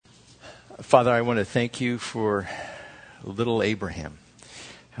Father, I want to thank you for little Abraham,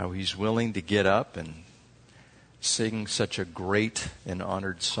 how he's willing to get up and sing such a great and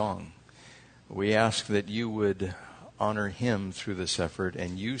honored song. We ask that you would honor him through this effort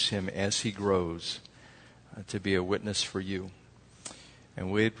and use him as he grows to be a witness for you.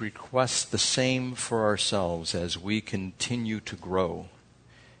 And we'd request the same for ourselves as we continue to grow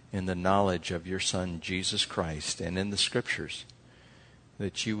in the knowledge of your Son, Jesus Christ, and in the Scriptures,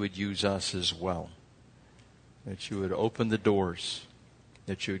 that you would use us as well, that you would open the doors,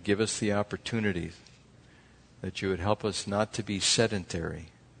 that you would give us the opportunities, that you would help us not to be sedentary,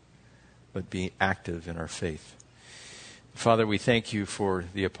 but be active in our faith. Father, we thank you for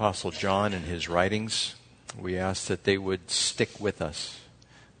the Apostle John and his writings. We ask that they would stick with us,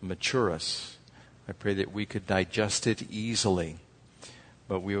 mature us. I pray that we could digest it easily,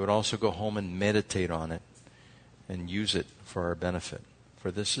 but we would also go home and meditate on it and use it for our benefit. For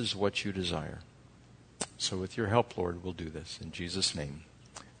this is what you desire. So with your help, Lord, we'll do this. In Jesus' name,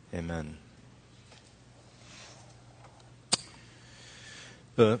 amen.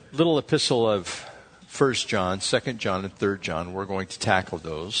 The little epistle of 1 John, 2 John, and 3 John, we're going to tackle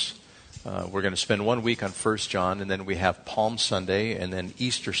those. We're going to spend 1 week on 1 John, and then we have Palm Sunday, and then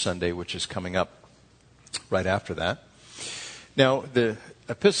Easter Sunday, which is coming up right after that. Now, the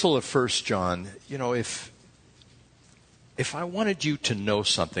epistle of 1 John, if I wanted you to know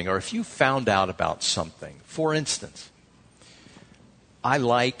something, or if you found out about something, for instance, I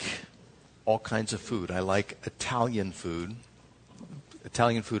like all kinds of food. I like Italian food.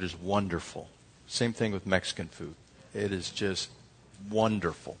 Italian food is wonderful. Same thing with Mexican food. It is just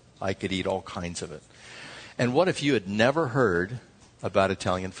wonderful. I could eat all kinds of it. And what if you had never heard about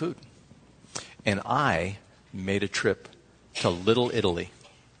Italian food? And I made a trip to Little Italy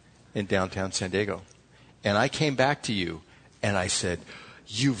in downtown San Diego. And I came back to you and I said,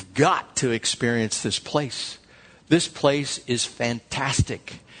 you've got to experience this place. This place is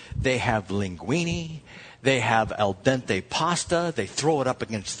fantastic. They have linguine. They have al dente pasta. They throw it up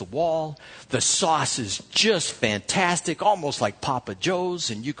against the wall. The sauce is just fantastic, almost like Papa Joe's,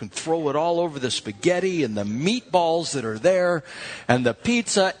 and you can throw it all over the spaghetti and the meatballs that are there and the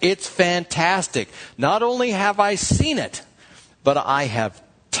pizza. It's fantastic. Not only have I seen it, but I have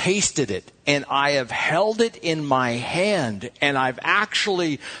tasted it, and I have held it in my hand, and I've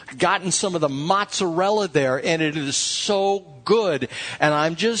actually gotten some of the mozzarella there, and it is so good. And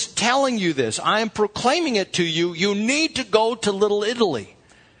I'm just telling you this. I'm proclaiming it to you. You need to go to Little Italy.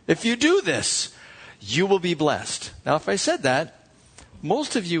 If you do this, you will be blessed. Now, if I said that,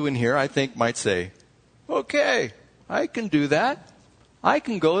 most of you in here, I think, might say, okay, I can do that. I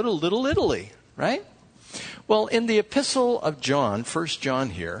can go to Little Italy, right? Well, in the epistle of John, 1 John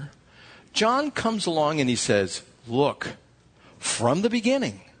here, John comes along and he says, look, from the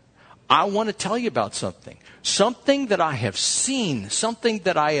beginning, I want to tell you about something. Something that I have seen, something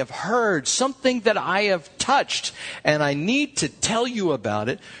that I have heard, something that I have touched. And I need to tell you about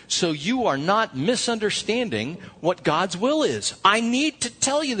it so you are not misunderstanding what God's will is. I need to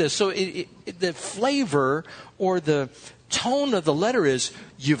tell you this. So the flavor or the tone of the letter is,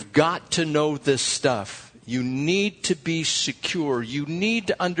 you've got to know this stuff. You need to be secure. You need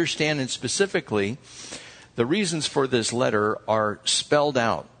to understand, and specifically, the reasons for this letter are spelled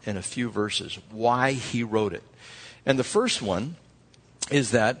out in a few verses, why he wrote it. And the first one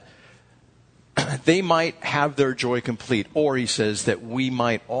is that they might have their joy complete, or he says that we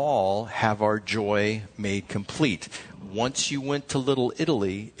might all have our joy made complete. Once you went to Little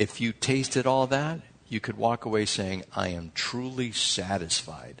Italy, if you tasted all that, you could walk away saying, I am truly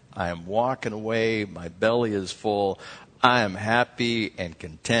satisfied. I am walking away. My belly is full. I am happy and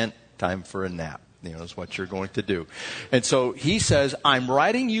content. Time for a nap. Is what you're going to do. And so he says, I'm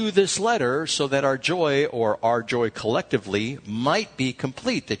writing you this letter so that our joy, or our joy collectively, might be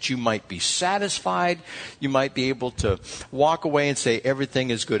complete, that you might be satisfied. You might be able to walk away and say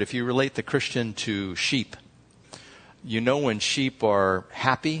everything is good. If you relate the Christian to sheep, you know when sheep are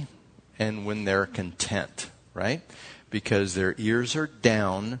happy and when they're content, right? Because their ears are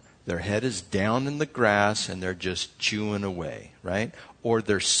down, their head is down in the grass, and they're just chewing away, right? Or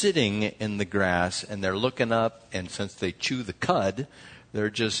they're sitting in the grass and they're looking up, and since they chew the cud, they're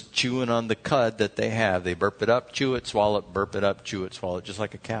just chewing on the cud that they have. They burp it up, chew it, swallow it, burp it up, chew it, swallow it, just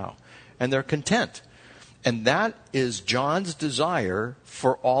like a cow. And they're content. And that is John's desire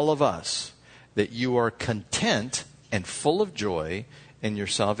for all of us, that you are content and full of joy in your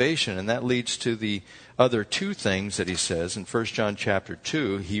salvation. And that leads to the other two things that he says in 1 John chapter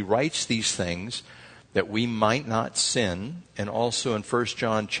 2. He writes these things that we might not sin. And also in 1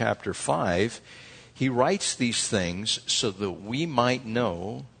 John chapter 5, he writes these things so that we might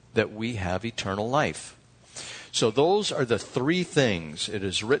know that we have eternal life. So those are the three things. It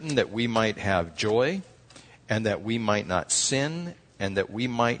is written that we might have joy, and that we might not sin, and that we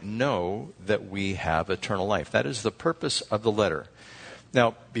might know that we have eternal life. That is the purpose of the letter.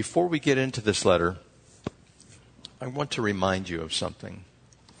 Now, before we get into this letter, I want to remind you of something.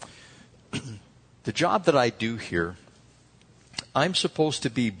 The job that I do here, I'm supposed to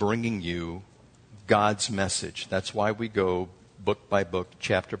be bringing you God's message. That's why we go book by book,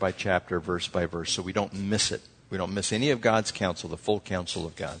 chapter by chapter, verse by verse, so we don't miss it. We don't miss any of God's counsel, the full counsel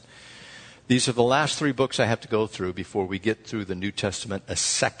of God. These are the last 3 books I have to go through before we get through the New Testament a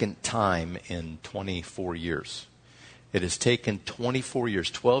second time in 24 years. It has taken 24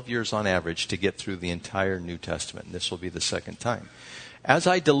 years, 12 years on average, to get through the entire New Testament. And this will be the second time. As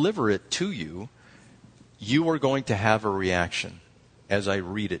I deliver it to you, you are going to have a reaction as I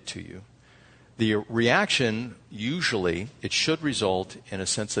read it to you. The reaction, usually, it should result in a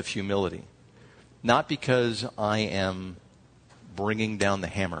sense of humility. Not because I am bringing down the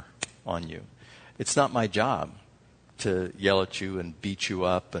hammer on you. It's not my job to yell at you and beat you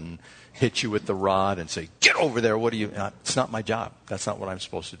up and hit you with the rod and say, get over there, what are you... It's not my job. That's not what I'm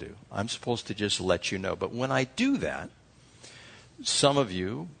supposed to do. I'm supposed to just let you know. But when I do that, some of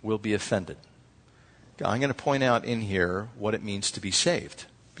you will be offended. I'm going to point out in here what it means to be saved,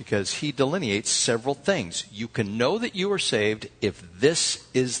 because he delineates several things. You can know that you are saved if this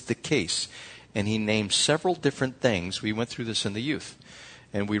is the case. And he named several different things. We went through this in the youth.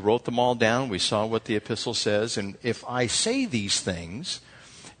 And we wrote them all down. We saw what the epistle says. And if I say these things,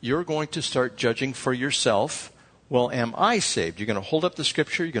 you're going to start judging for yourself. Well, am I saved? You're going to hold up the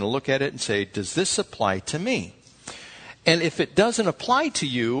scripture. You're going to look at it and say, does this apply to me? And if it doesn't apply to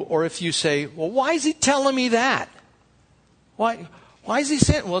you, or if you say, well, why is he telling me that? Why is he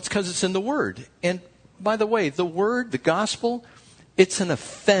saying? Well, it's because it's in the Word. And by the way, the Word, the gospel, it's an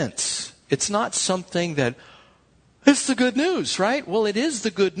offense. It's not something that, it's the good news, right? Well, it is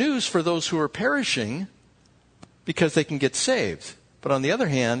the good news for those who are perishing because they can get saved. But on the other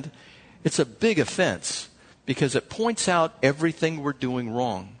hand, it's a big offense because it points out everything we're doing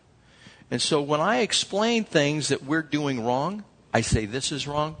wrong. And so when I explain things that we're doing wrong, I say this is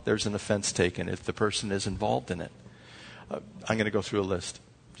wrong, there's an offense taken if the person is involved in it. I'm going to go through a list,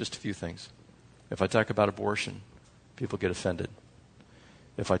 just a few things. If I talk about abortion, people get offended.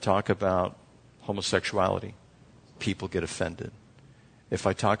 If I talk about homosexuality, people get offended. If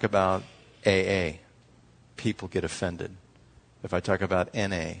I talk about AA, people get offended. If I talk about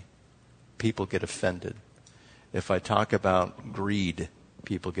NA, people get offended. If I talk about greed,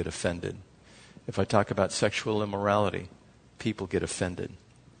 people get offended. If I talk about sexual immorality, people get offended.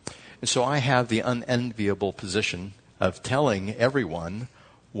 And so I have the unenviable position of telling everyone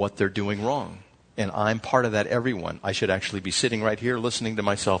what they're doing wrong. And I'm part of that everyone. I should actually be sitting right here listening to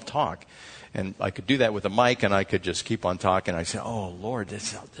myself talk. And I could do that with a mic, and I could just keep on talking. I say, oh, Lord,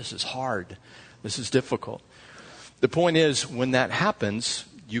 this is hard. This is difficult. The point is, when that happens,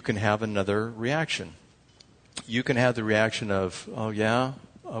 you can have another reaction. You can have the reaction of, oh, yeah,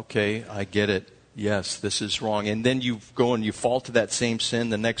 okay, I get it. Yes, this is wrong. And then you go and you fall to that same sin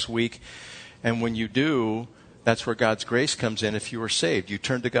the next week. And when you do, that's where God's grace comes in if you are saved. You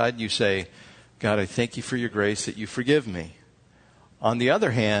turn to God and you say, God, I thank you for your grace that you forgive me. On the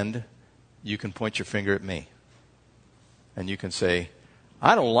other hand, you can point your finger at me. And you can say,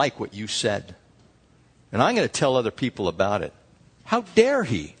 I don't like what you said. And I'm going to tell other people about it. How dare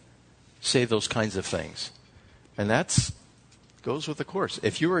he say those kinds of things? And that goes with the course.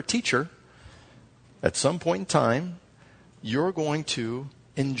 If you're a teacher, at some point in time, you're going to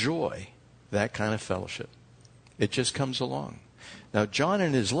enjoy that kind of fellowship. It just comes along. Now, John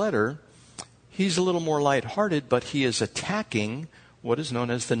in his letter, he's a little more lighthearted, but he is attacking what is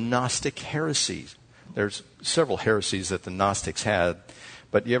known as the Gnostic heresies. There's several heresies that the Gnostics had,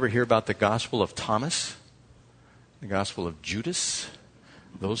 but you ever hear about the Gospel of Thomas? The Gospel of Judas?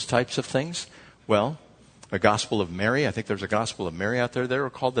 Those types of things? Well, a Gospel of Mary. I think there's a Gospel of Mary out there. They were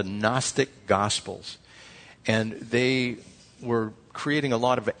called the Gnostic Gospels. And they were creating a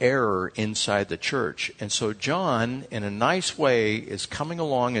lot of error inside the church. And so John, in a nice way, is coming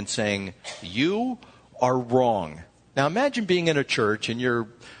along and saying, you are wrong. Now imagine being in a church and you're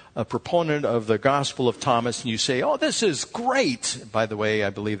a proponent of the Gospel of Thomas and you say, oh, this is great. By the way, I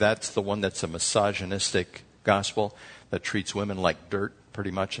believe that's the one that's a misogynistic gospel that treats women like dirt,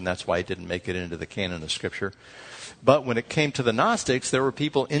 pretty much, and that's why it didn't make it into the canon of Scripture. But when it came to the Gnostics, there were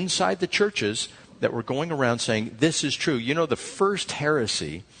people inside the churches that were going around saying, this is true. You know, the first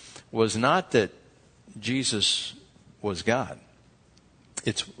heresy was not that Jesus was God.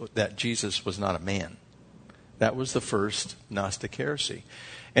 It's that Jesus was not a man. That was the first Gnostic heresy.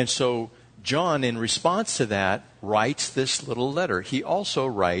 And so John, in response to that, writes this little letter. He also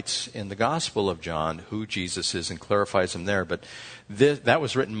writes in the Gospel of John who Jesus is and clarifies him there. But that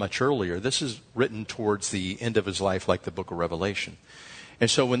was written much earlier. This is written towards the end of his life, like the book of Revelation. And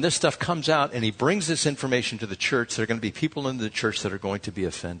so when this stuff comes out and he brings this information to the church, there are going to be people in the church that are going to be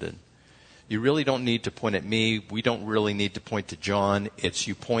offended. You really don't need to point at me. We don't really need to point to John. It's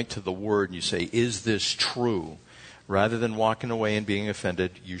you point to the Word and you say, is this true? Rather than walking away and being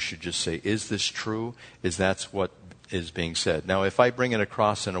offended, you should just say, is this true? That's what is being said. Now, if I bring it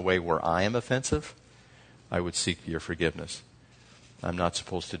across in a way where I am offensive, I would seek your forgiveness. I'm not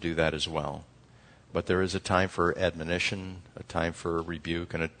supposed to do that as well. But there is a time for admonition, a time for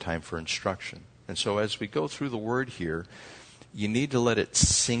rebuke, and a time for instruction. And so as we go through the Word here, you need to let it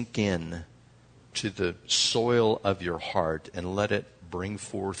sink in to the soil of your heart and let it bring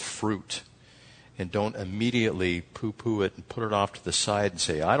forth fruit. And don't immediately poo-poo it and put it off to the side and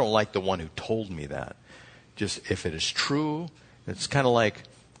say, I don't like the one who told me that. Just if it is true, it's kind of like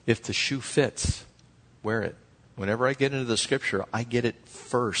if the shoe fits, wear it. Whenever I get into the Scripture, I get it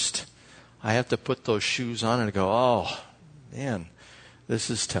first. I have to put those shoes on and go, oh, man,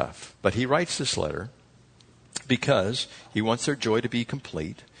 this is tough. But he writes this letter because he wants their joy to be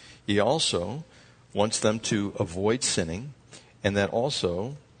complete. He also wants them to avoid sinning, and that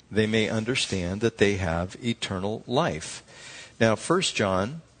also they may understand that they have eternal life. Now, 1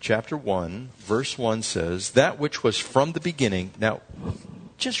 John chapter 1, verse 1 says, that which was from the beginning. Now,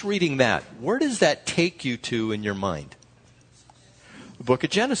 just reading that, where does that take you to in your mind? The book of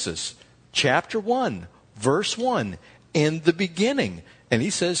Genesis, chapter 1, verse 1, in the beginning. And he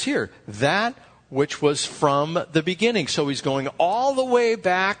says here, that which was from the beginning. So he's going all the way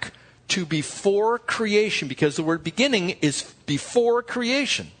back to before creation, because the word beginning is before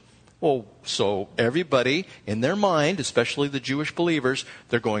creation. Well, so everybody in their mind, especially the Jewish believers,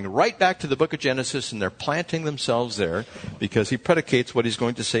 they're going right back to the book of Genesis and they're planting themselves there because he predicates what he's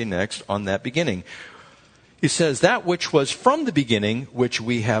going to say next on that beginning. He says, that which was from the beginning, which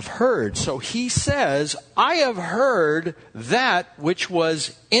we have heard. So he says, I have heard that which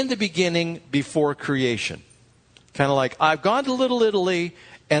was in the beginning before creation. Kind of like, I've gone to Little Italy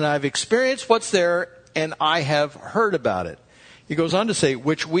and I've experienced what's there and I have heard about it. He goes on to say,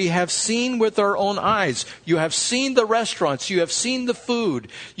 which we have seen with our own eyes. You have seen the restaurants. You have seen the food.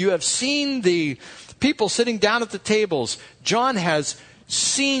 You have seen the people sitting down at the tables. John has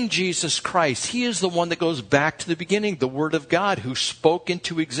seen Jesus Christ. He is the one that goes back to the beginning, the Word of God, who spoke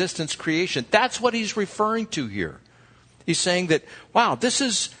into existence creation. That's what he's referring to here. He's saying that, wow, this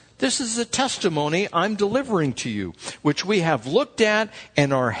is a testimony I'm delivering to you, which we have looked at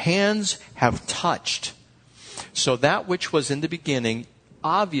and our hands have touched. So that which was in the beginning,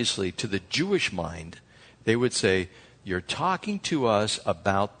 obviously to the Jewish mind, they would say, you're talking to us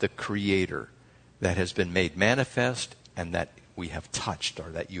about the Creator that has been made manifest and that we have touched, or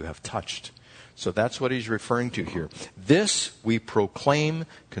that you have touched. So that's what he's referring to here. This we proclaim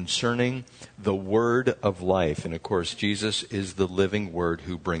concerning the Word of life. And of course, Jesus is the living Word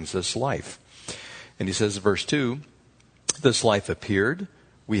who brings us life. And he says in verse 2, this life appeared,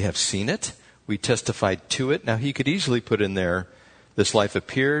 we have seen it, we testified to it. Now he could easily put in there, this life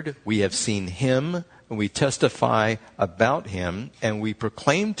appeared, we have seen him, and we testify about him, and we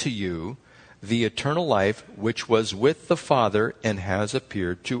proclaim to you the eternal life which was with the Father and has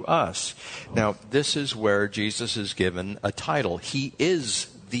appeared to us. Now, this is where Jesus is given a title. He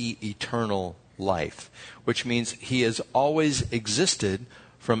is the eternal life, which means he has always existed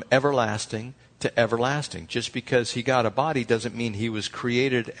from everlasting to everlasting. Just because he got a body doesn't mean he was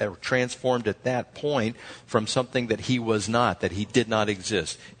created or transformed at that point from something that he was not, that he did not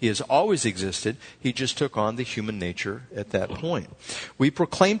exist. He has always existed. He just took on the human nature at that point. We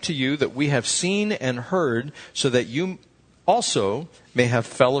proclaim to you that we have seen and heard, so that you also may have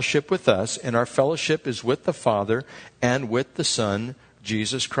fellowship with us, and our fellowship is with the Father and with the Son,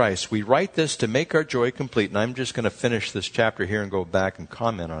 Jesus Christ. We write this to make our joy complete, and I'm just going to finish this chapter here and go back and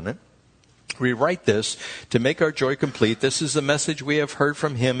comment on it. We write this to make our joy complete. This is the message we have heard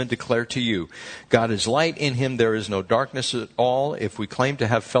from him and declare to you. God is light. In him there is no darkness at all. If we claim to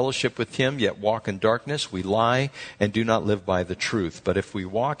have fellowship with him, yet walk in darkness, we lie and do not live by the truth. But if we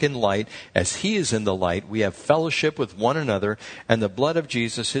walk in light, as he is in the light, we have fellowship with one another, and the blood of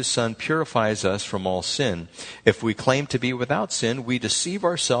Jesus, his Son, purifies us from all sin. If we claim to be without sin, we deceive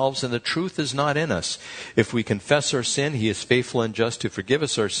ourselves, and the truth is not in us. If we confess our sin, he is faithful and just to forgive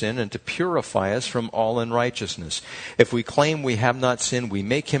us our sin and to purify us from all unrighteousness. If we claim we have not sinned, we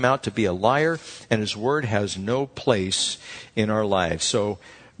make him out to be a liar, and his word has no place in our lives. So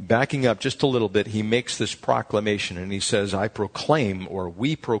backing up just a little bit, he makes this proclamation, and he says, I proclaim, or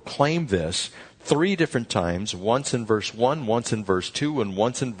we proclaim this 3 different times, once in verse 1, once in verse 2, and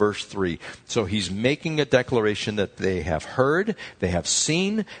once in verse 3. So he's making a declaration that they have heard, they have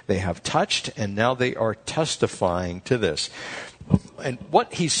seen, they have touched, and now they are testifying to this. And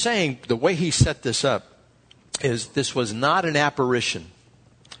what he's saying, the way he set this up, is this was not an apparition.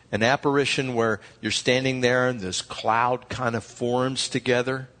 An apparition where you're standing there and this cloud kind of forms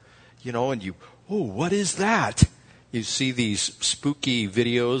together, and you, oh, what is that? You see these spooky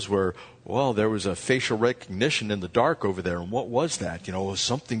videos where, well, there was a facial recognition in the dark over there, and what was that? It was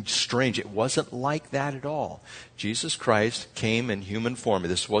something strange. It wasn't like that at all. Jesus Christ came in human form.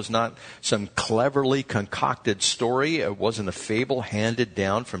 This was not some cleverly concocted story. It wasn't a fable handed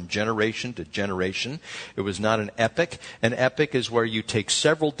down from generation to generation. It was not an epic. An epic is where you take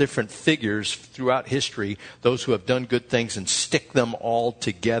several different figures throughout history, those who have done good things, and stick them all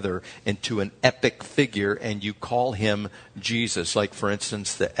together into an epic figure, and you call him Jesus. Like, for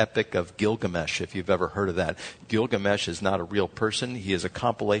instance, the Epic of Gilgamesh, if you've ever heard of that. Gilgamesh is not a real person. He is a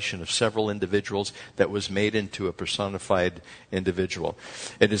compilation of several individuals that was made into a personified individual.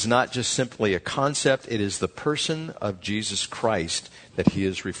 It is not just simply a concept. It is the person of Jesus Christ that he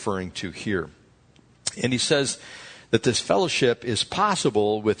is referring to here. And he says that this fellowship is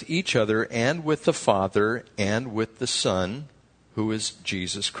possible with each other and with the Father and with the Son, who is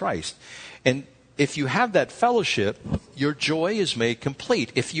Jesus Christ. And if you have that fellowship, your joy is made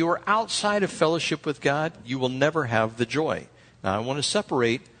complete. If you are outside of fellowship with God, you will never have the joy. Now, I want to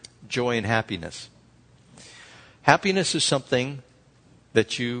separate joy and happiness. Happiness is something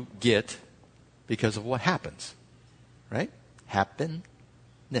that you get because of what happens, right?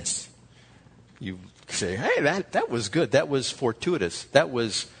 Happiness. You say, hey, that was good. That was fortuitous. That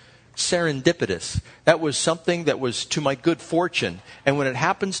was serendipitous. That was something that was to my good fortune. And when it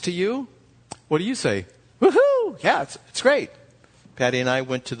happens to you, what do you say? Woohoo! Yeah, it's great. Patty and I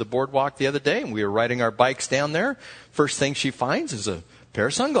went to the boardwalk the other day, and we were riding our bikes down there. First thing she finds is a pair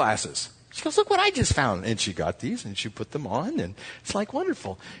of sunglasses. She goes, look what I just found. And she got these, and she put them on, and it's like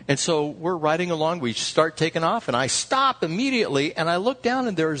wonderful. And so we're riding along. We start taking off, and I stop immediately, and I look down,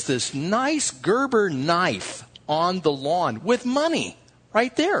 and there's this nice Gerber knife on the lawn with money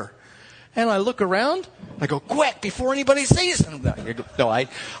right there. And I look around, I go, quick, before anybody sees it. No,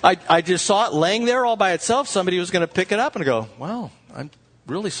 I just saw it laying there all by itself. Somebody was going to pick it up, and I go, wow, I'm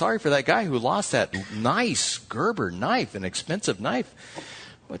really sorry for that guy who lost that nice Gerber knife, an expensive knife.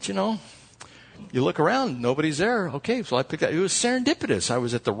 But, you look around, nobody's there. Okay, so I picked it. It was serendipitous. I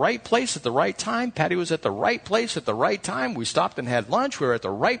was at the right place at the right time. Patty was at the right place at the right time. We stopped and had lunch. We were at the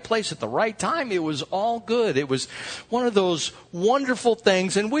right place at the right time. It was all good. It was one of those wonderful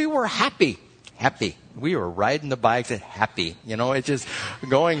things, and we were happy. Happy. We were riding the bikes and happy. It's just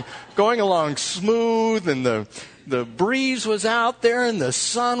going along smooth, and the breeze was out there, and the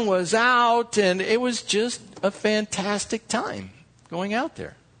sun was out, and it was just a fantastic time going out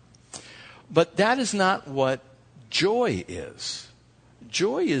there. But that is not what joy is.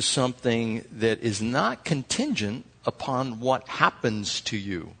 Joy is something that is not contingent upon what happens to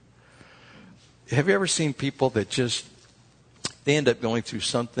you. Have you ever seen people that they end up going through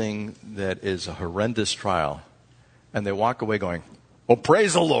something that is a horrendous trial, and they walk away going, well,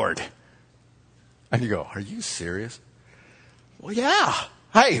 praise the Lord. And you go, are you serious? Well, yeah.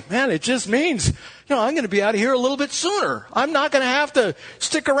 Hey, man, it just means, I'm going to be out of here a little bit sooner. I'm not going to have to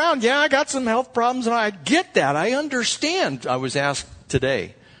stick around. Yeah, I got some health problems, and I get that. I understand. I was asked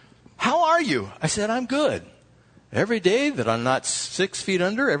today, how are you? I said, I'm good. Every day that I'm not 6 feet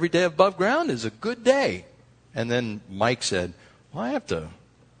under, every day above ground is a good day. And then Mike said, well, I have to,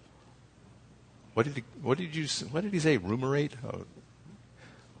 what did he say? Ruminate? Oh,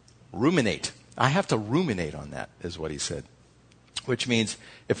 ruminate. I have to ruminate on that, is what he said. Which means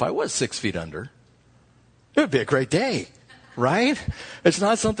if I was 6 feet under, it would be a great day, right? It's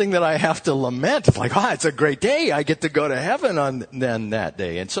not something that I have to lament. It's like, it's a great day. I get to go to heaven on that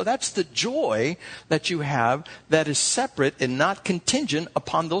day. And so that's the joy that you have that is separate and not contingent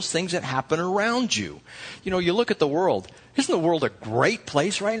upon those things that happen around you. You look at the world. Isn't the world a great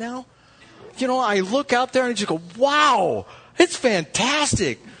place right now? I look out there and I just go, wow, it's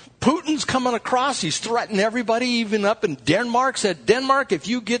fantastic. Putin's coming across. He's threatening everybody, even up in Denmark. Said, Denmark, if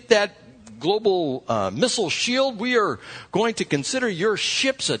you get that global missile shield, we are going to consider your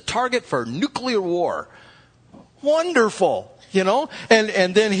ships a target for nuclear war. Wonderful,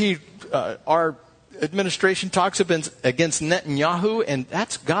 And then our administration talks against Netanyahu, and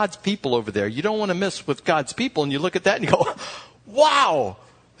that's God's people over there. You don't want to mess with God's people. And you look at that and you go, wow,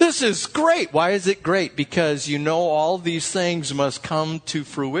 This is great. Why is it great? Because you know all these things must come to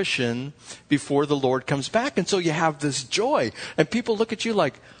fruition before the Lord comes back. And so you have this joy. And people look at you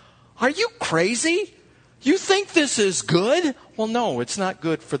like, are you crazy? You think this is good? Well, no, it's not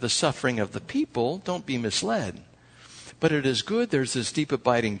good for the suffering of the people. Don't be misled. But it is good. There's this deep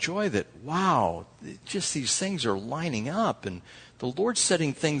abiding joy that, wow, just these things are lining up. And the Lord's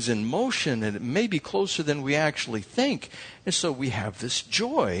setting things in motion, and it may be closer than we actually think. And so we have this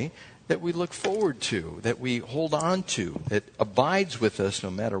joy that we look forward to, that we hold on to, that abides with us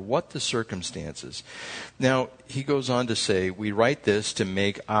no matter what the circumstances. Now, he goes on to say, we write this to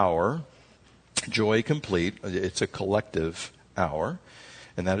make our joy complete. It's a collective hour.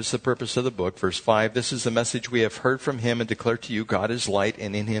 And that is the purpose of the book. Verse 5, this is the message we have heard from him and declare to you, God is light,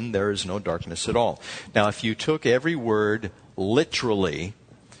 and in him there is no darkness at all. Now, if you took every word literally,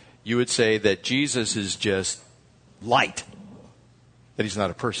 you would say that Jesus is just light, that he's not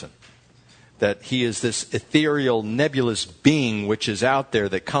a person, that he is this ethereal, nebulous being which is out there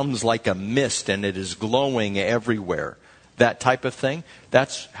that comes like a mist and it is glowing everywhere. That type of thing.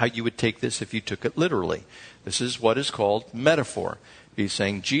 That's how you would take this if you took it literally. This is what is called metaphor. He's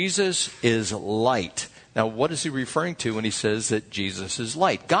saying Jesus is light. Now, what is he referring to when he says that Jesus is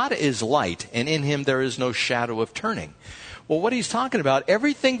light? God is light, and in him there is no shadow of turning. Well, what he's talking about,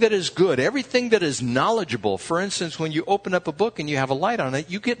 everything that is good, everything that is knowledgeable. For instance, when you open up a book and you have a light on it,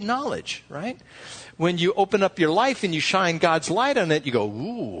 you get knowledge, right? When you open up your life and you shine God's light on it, you go,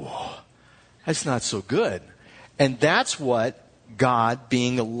 ooh, that's not so good. And that's what God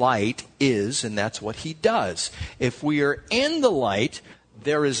being light is, and that's what he does. If we are in the light,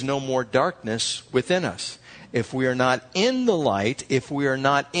 there is no more darkness within us. If we are not in the light, if we are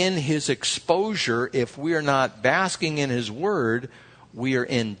not in his exposure, if we are not basking in his word, we are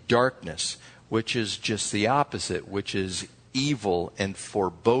in darkness, which is just the opposite, which is evil and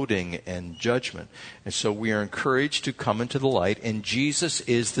foreboding and judgment. And so we are encouraged to come into the light, and Jesus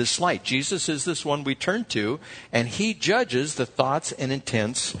is this light. Jesus is this one we turn to, and he judges the thoughts and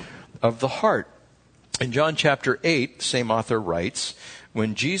intents of the heart. In John chapter 8, the same author writes,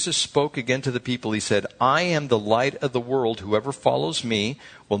 when Jesus spoke again to the people, he said, I am the light of the world. Whoever follows me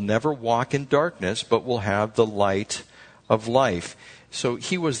will never walk in darkness, but will have the light of life. So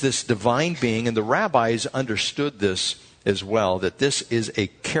he was this divine being, and the rabbis understood this as well, that this is a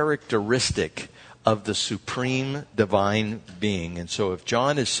characteristic of the supreme divine being. And so if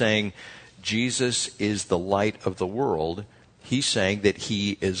John is saying Jesus is the light of the world, he's saying that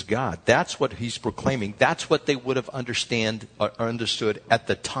he is God. That's what he's proclaiming. That's what they would have understood at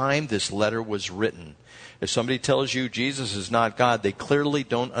the time this letter was written. If somebody tells you Jesus is not God, they clearly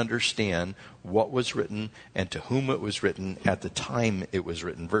don't understand what was written and to whom it was written at the time it was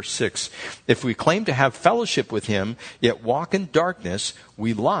written. Verse 6, if we claim to have fellowship with him, yet walk in darkness,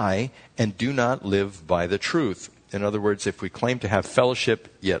 we lie and do not live by the truth. In other words, if we claim to have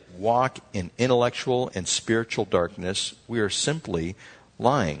fellowship, yet walk in intellectual and spiritual darkness, we are simply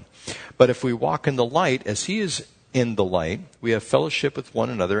lying. But if we walk in the light, as he is in the light, we have fellowship with one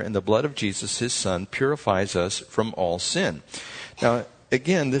another, and the blood of Jesus, his son, purifies us from all sin. Now,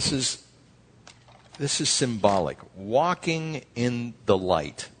 again, this is symbolic. Walking in the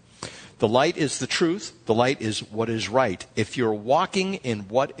light. The light is the truth. The light is what is right. If you're walking in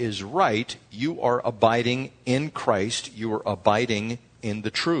what is right, you are abiding in Christ. You are abiding in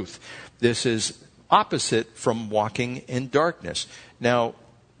the truth. This is opposite from walking in darkness. Now,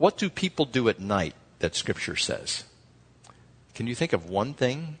 what do people do at night that Scripture says? Can you think of one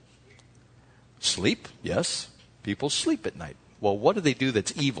thing? Sleep, yes. People sleep at night. Well, what do they do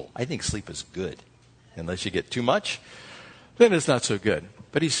that's evil? I think sleep is good. Unless you get too much, then it's not so good.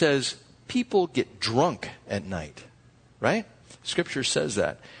 But he says, people get drunk at night, right? Scripture says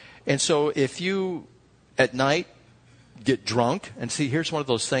that. And so if you, at night, get drunk, and see, here's one of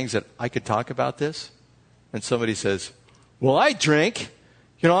those things that I could talk about this, and somebody says, well, I drink,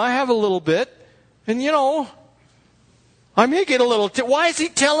 I have a little bit, and I may get a little, why is he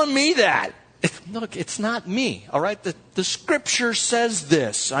telling me that? Look, it's not me, all right? The Scripture says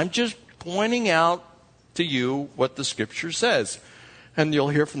this. I'm just pointing out to you what the Scripture says. And you'll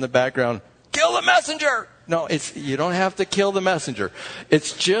hear from the background, kill the messenger! No, you don't have to kill the messenger.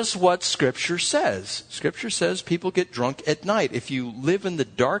 It's just what Scripture says. Scripture says people get drunk at night. If you live in the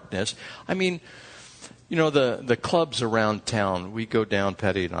darkness, the clubs around town, we go down,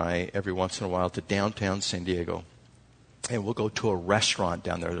 Patty and I, every once in a while to downtown San Diego. And we'll go to a restaurant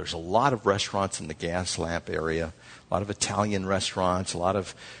down there. There's a lot of restaurants in the gas lamp area. A lot of Italian restaurants, a lot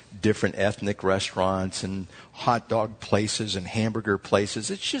of different ethnic restaurants and hot dog places and hamburger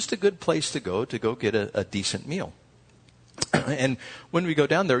places. It's just a good place to go get a decent meal. And when we go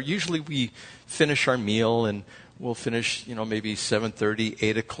down there, usually we finish our meal, and we'll finish, maybe 7:30,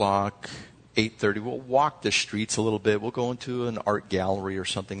 8 o'clock, 8:30. We'll walk the streets a little bit. We'll go into an art gallery or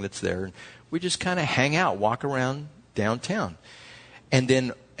something that's there. And we just kind of hang out, walk around downtown. And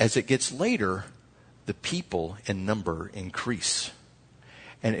then as it gets later, the people in number increase.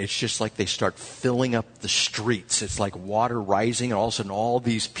 And it's just like they start filling up the streets. It's like water rising, and all of a sudden all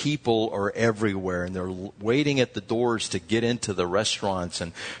these people are everywhere, and they're waiting at the doors to get into the restaurants,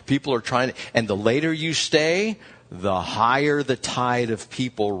 and people are trying to, and the later you stay, the higher the tide of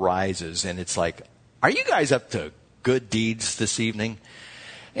people rises. And it's like, are you guys up to good deeds this evening?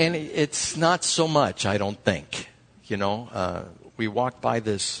 And it's not so much, I don't think. We walked by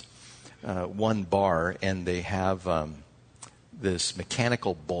this one bar, and they have this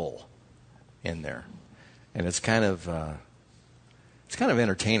mechanical bull in there, and it's kind of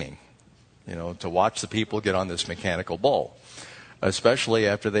entertaining, to watch the people get on this mechanical bull, especially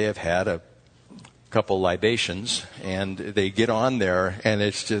after they have had a couple libations, and they get on there, and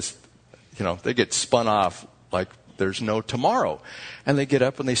it's just, they get spun off like there's no tomorrow, and they get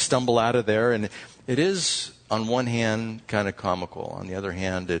up and they stumble out of there, and it is on one hand kind of comical, on the other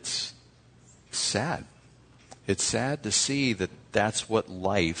hand it's sad. It's sad to see that that's what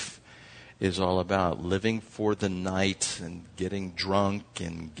life is all about. Living for the night and getting drunk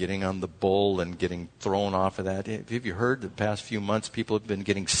and getting on the bull and getting thrown off of that. Have you heard the past few months people have been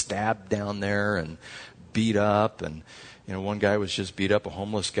getting stabbed down there and beat up? And, one guy was just beat up, a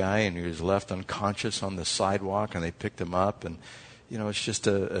homeless guy, and he was left unconscious on the sidewalk, and they picked him up. And, it's just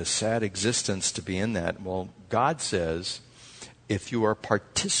a sad existence to be in that. Well, God says if you are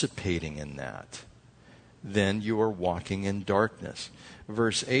participating in that, then you are walking in darkness.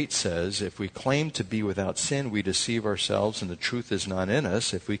 Verse 8 says, if we claim to be without sin, we deceive ourselves and the truth is not in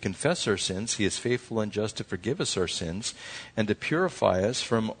us. If we confess our sins, he is faithful and just to forgive us our sins and to purify us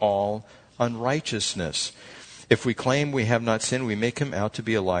from all unrighteousness. If we claim we have not sinned, we make him out to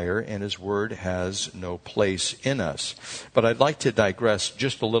be a liar, and his word has no place in us. But I'd like to digress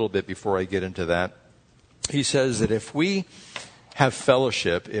just a little bit before I get into that. He says that if we have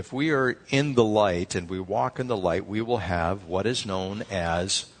fellowship, if we are in the light and we walk in the light, we will have what is known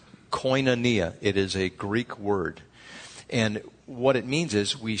as koinonia. It is a Greek word. And what it means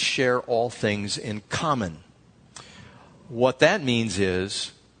is we share all things in common. What that means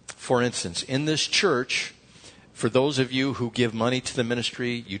is, for instance, in this church, for those of you who give money to the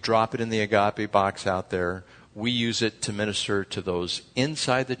ministry, you drop it in the agape box out there. We use it to minister to those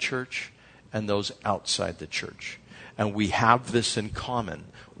inside the church and those outside the church. And we have this in common,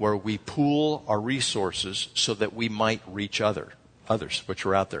 where we pool our resources so that we might reach others which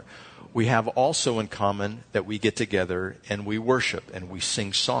are out there. We have also in common that we get together and we worship and we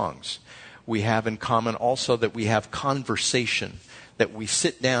sing songs. We have in common also that we have conversation, that we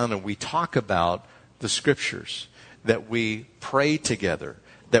sit down and we talk about the scriptures, that we pray together,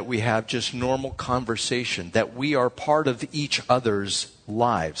 that we have just normal conversation, that we are part of each other's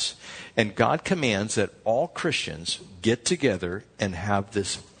lives. And God commands that all Christians get together and have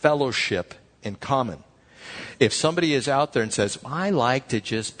this fellowship in common. If somebody is out there and says, I like to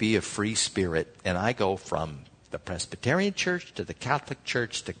just be a free spirit, and I go from the Presbyterian Church to the Catholic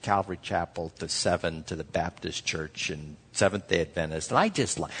Church to Calvary Chapel to Seven to the Baptist Church and Seventh-day Adventist,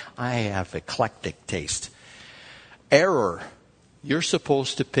 and I have eclectic taste. Error. You're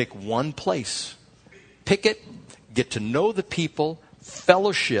supposed to pick one place. Pick it, get to know the people,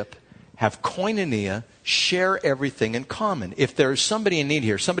 fellowship, have koinonia, share everything in common. If there's somebody in need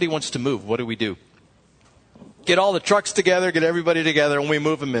here, somebody wants to move, what do? Get all the trucks together, get everybody together, and we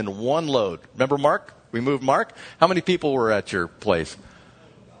move them in one load. Remember Mark? We moved Mark. How many people were at your place?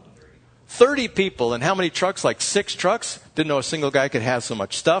 30 people. And how many trucks? Like 6 trucks? Didn't know a single guy could have so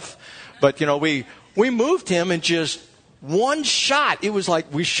much stuff. But, we moved him in just one shot. It was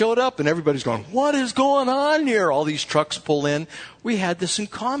like we showed up and everybody's going, what is going on here? All these trucks pull in. We had this in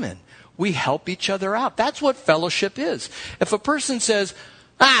common. We help each other out. That's what fellowship is. If a person says,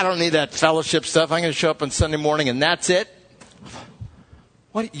 I don't need that fellowship stuff, I'm going to show up on Sunday morning and that's it.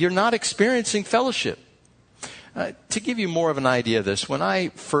 What? You're not experiencing fellowship. To give you more of an idea of this, when I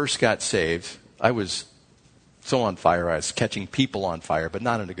first got saved, I was so on fire. I was catching people on fire, but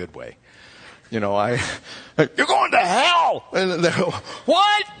not in a good way. you're going to hell. And they go,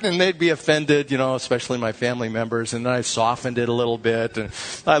 what? And they'd be offended, especially my family members. And then I softened it a little bit. And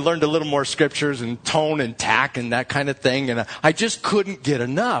I learned a little more scriptures and tone and tack and that kind of thing. And I just couldn't get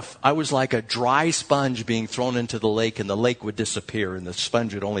enough. I was like a dry sponge being thrown into the lake, and the lake would disappear and the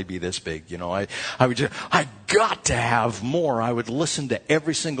sponge would only be this big. I got to have more. I would listen to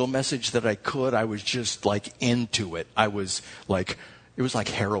every single message that I could. I was just like into it. It was like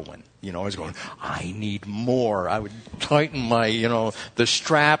heroin. I was going, I need more. I would tighten my, the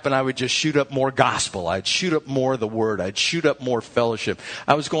strap, and I would just shoot up more gospel. I'd shoot up more of the word. I'd shoot up more fellowship.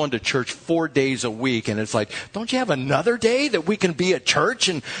 I was going to church 4 days a week, and it's like, don't you have another day that we can be at church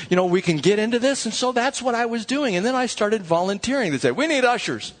and, we can get into this? And so that's what I was doing. And then I started volunteering. They said, we need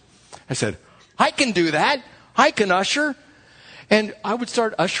ushers. I said, I can do that. I can usher. And I would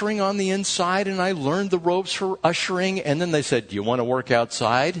start ushering on the inside, and I learned the ropes for ushering. And then they said, do you want to work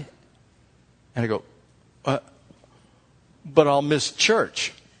outside? And I go, but I'll miss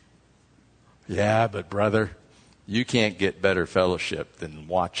church. Yeah, but brother, you can't get better fellowship than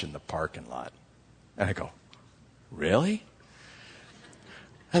watching the parking lot. And I go, really?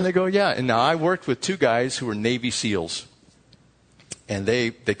 And they go, yeah. And now I worked with 2 guys who were Navy SEALs. And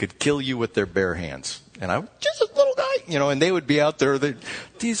they could kill you with their bare hands. And I was just a little guy, and they would be out there.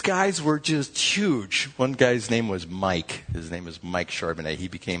 These guys were just huge. One guy's name was Mike. His name was Mike Charbonnet. He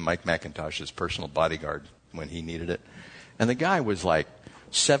became Mike McIntosh's personal bodyguard when he needed it. And the guy was like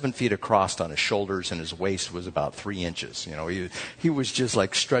 7 feet across on his shoulders, and his waist was about 3 inches. He was just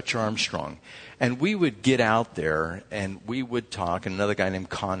like Stretch Armstrong. And we would get out there, and we would talk, and another guy named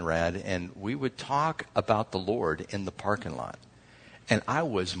Conrad, and we would talk about the Lord in the parking lot. And I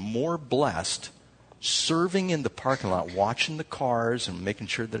was more blessed serving in the parking lot, watching the cars and making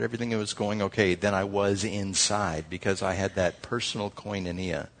sure that everything was going okay, than I was inside, because I had that personal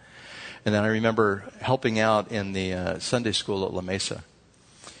koinonia. And then I remember helping out in the Sunday school at La Mesa.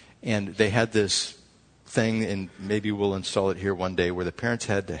 And they had this thing, and maybe we'll install it here one day, where the parents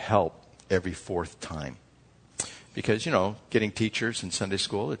had to help every 4th time. Because, getting teachers in Sunday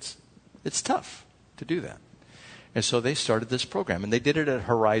school, it's tough to do that. And so they started this program. And they did it at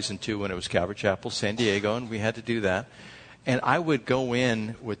Horizon 2 when it was Calvary Chapel, San Diego, and we had to do that. And I would go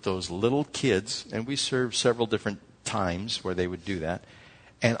in with those little kids, and we served several different times where they would do that.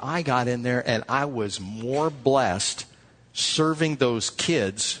 And I got in there, and I was more blessed serving those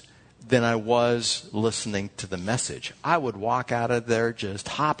kids than I was listening to the message. I would walk out of there just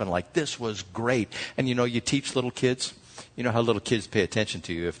hopping like this was great. And you teach little kids. You know how little kids pay attention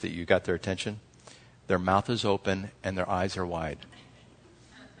to you if you got their attention? Their mouth is open and their eyes are wide.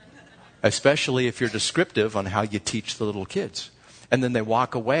 Especially if you're descriptive on how you teach the little kids. And then they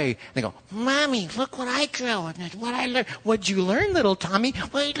walk away and they go, Mommy, look what I drew and what I learned. What'd you learn, little Tommy?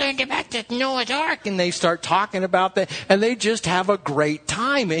 Well, you learned about the Noah's Ark. And they start talking about that, and they just have a great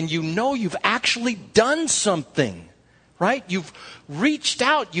time. And you've actually done something, right? You've reached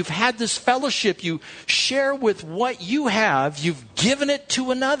out. You've had this fellowship. You share with what you have. You've given it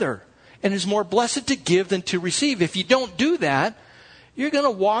to another. And it's more blessed to give than to receive. If you don't do that, you're going to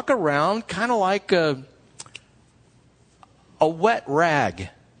walk around kind of like a wet rag.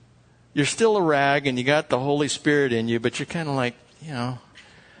 You're still a rag, and you got the Holy Spirit in you, but you're kind of like,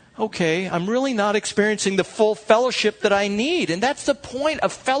 okay, I'm really not experiencing the full fellowship that I need. And that's the point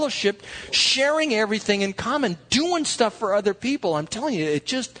of fellowship, sharing everything in common, doing stuff for other people. I'm telling you,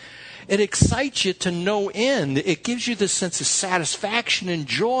 it excites you to no end. It gives you this sense of satisfaction and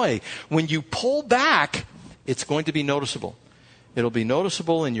joy. When you pull back, it's going to be noticeable. It'll be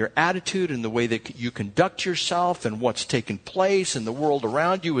noticeable in your attitude and the way that you conduct yourself, and what's taking place in the world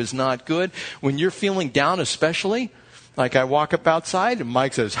around you is not good. When you're feeling down especially, like I walk up outside and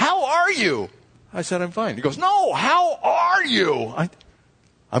Mike says, how are you? I said, I'm fine. He goes, no, how are you?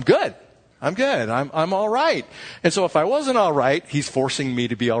 I'm good. I'm good. I'm all right. And so if I wasn't all right, he's forcing me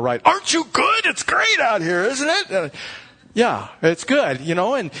to be all right. Aren't you good? It's great out here, isn't it? Yeah, it's good,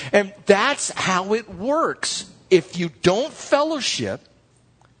 and that's how it works. If you don't fellowship,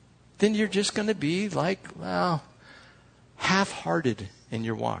 then you're just going to be half-hearted in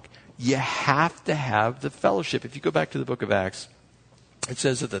your walk. You have to have the fellowship. If you go back to the book of Acts, it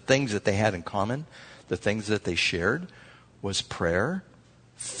says that the things that they had in common, the things that they shared, was prayer,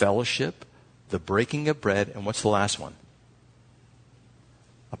 fellowship, the breaking of bread, and what's the last one?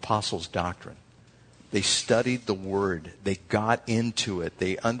 Apostles' doctrine. They studied the Word. They got into it.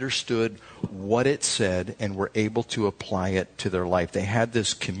 They understood what it said and were able to apply it to their life. They had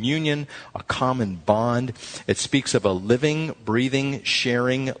this communion, a common bond. It speaks of a living, breathing,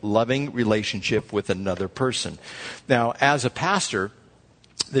 sharing, loving relationship with another person. Now, as a pastor,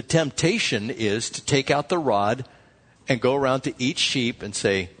 The temptation is to take out the rod and go around to each sheep and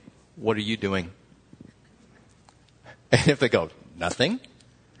say, what are you doing? And if they go, nothing.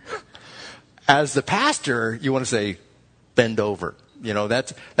 As the pastor, you want to say, bend over.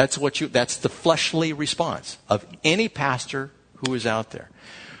 That's the fleshly response of any pastor who is out there.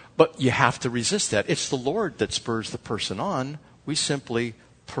 But you have to resist that. It's the Lord that spurs the person on. We simply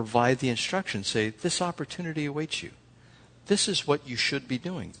provide the instruction, say, this opportunity awaits you. This is what you should be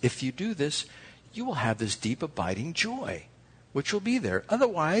doing. If you do this, you will have this deep abiding joy, which will be there.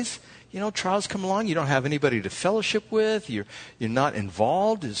 Otherwise, trials come along, you don't have anybody to fellowship with, you're not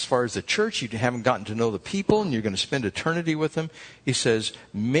involved as far as the church, you haven't gotten to know the people, and you're going to spend eternity with them. He says,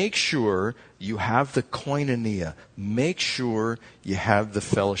 make sure you have the koinonia. Make sure you have the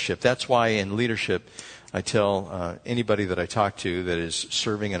fellowship. That's why in leadership, I tell anybody that I talk to that is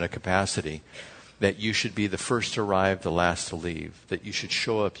serving in a capacity that you should be the first to arrive, the last to leave, that you should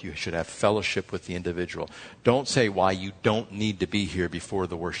show up, you should have fellowship with the individual. Don't say why you don't need to be here before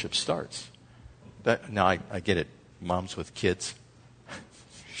the worship starts. Now, I get it. Moms with kids.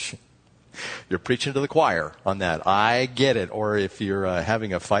 You're preaching to the choir on that. I get it. Or if you're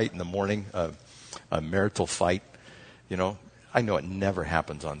having a fight in the morning, a marital fight, I know it never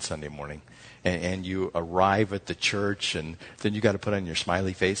happens on Sunday morning. And you arrive at the church, and then you got to put on your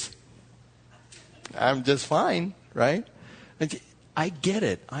smiley face. I'm just fine, right? I get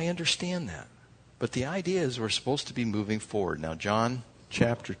it. I understand that. But the idea is we're supposed to be moving forward. Now, John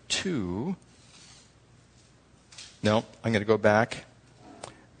chapter 2. No, I'm going to go back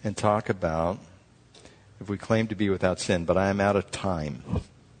and talk about if we claim to be without sin, but I am out of time.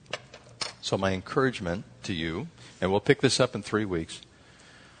 So my encouragement to you, and we'll pick this up in 3 weeks.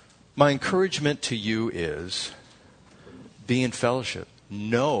 My encouragement to you is be in fellowship.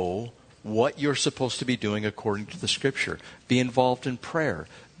 Know what you're supposed to be doing according to the Scripture. Be involved in prayer.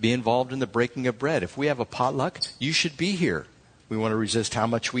 Be involved in the breaking of bread. If we have a potluck, you should be here. We want to resist how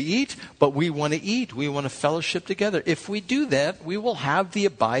much we eat, but we want to eat. We want to fellowship together. If we do that, we will have the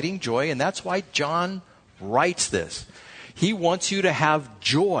abiding joy, and that's why John writes this. He wants you to have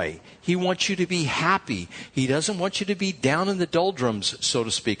joy. He wants you to be happy. He doesn't want you to be down in the doldrums, so to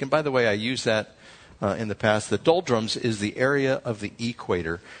speak. And by the way, I use that in the past. The doldrums is the area of the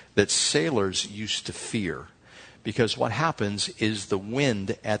equator that sailors used to fear. Because what happens is the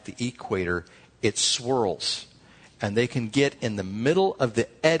wind at the equator, it swirls. And they can get in the middle of the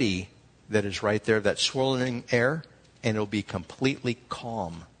eddy that is right there, that swirling air, and it'll be completely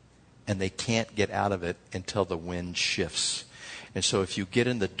calm. And they can't get out of it until the wind shifts. And so if you get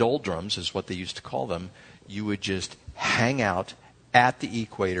in the doldrums, is what they used to call them, you would just hang out at the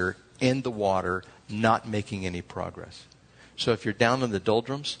equator in the water, not making any progress. So if you're down in the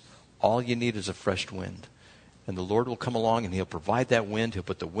doldrums, all you need is a fresh wind. And the Lord will come along and He'll provide that wind. He'll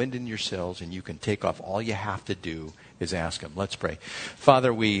put the wind in your sails and you can take off. All you have to do is ask Him. Let's pray.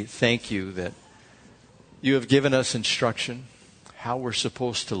 Father, we thank You that You have given us instruction how we're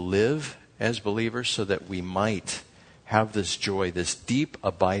supposed to live as believers so that we might have this joy, this deep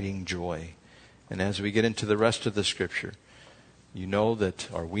abiding joy. And as we get into the rest of the Scripture, we know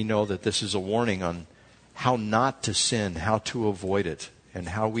that this is a warning on how not to sin, how to avoid it, and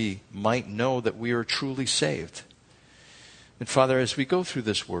how we might know that we are truly saved. And Father, as we go through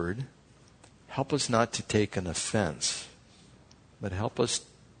this word, help us not to take an offense, but help us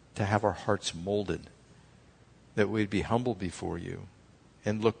to have our hearts molded, that we'd be humble before You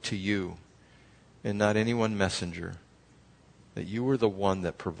and look to You and not any one messenger, that You are the one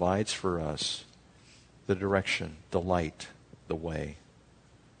that provides for us the direction, the light, the way.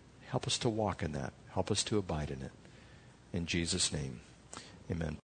 Help us to walk in that. Help us to abide in it. In Jesus' name, amen.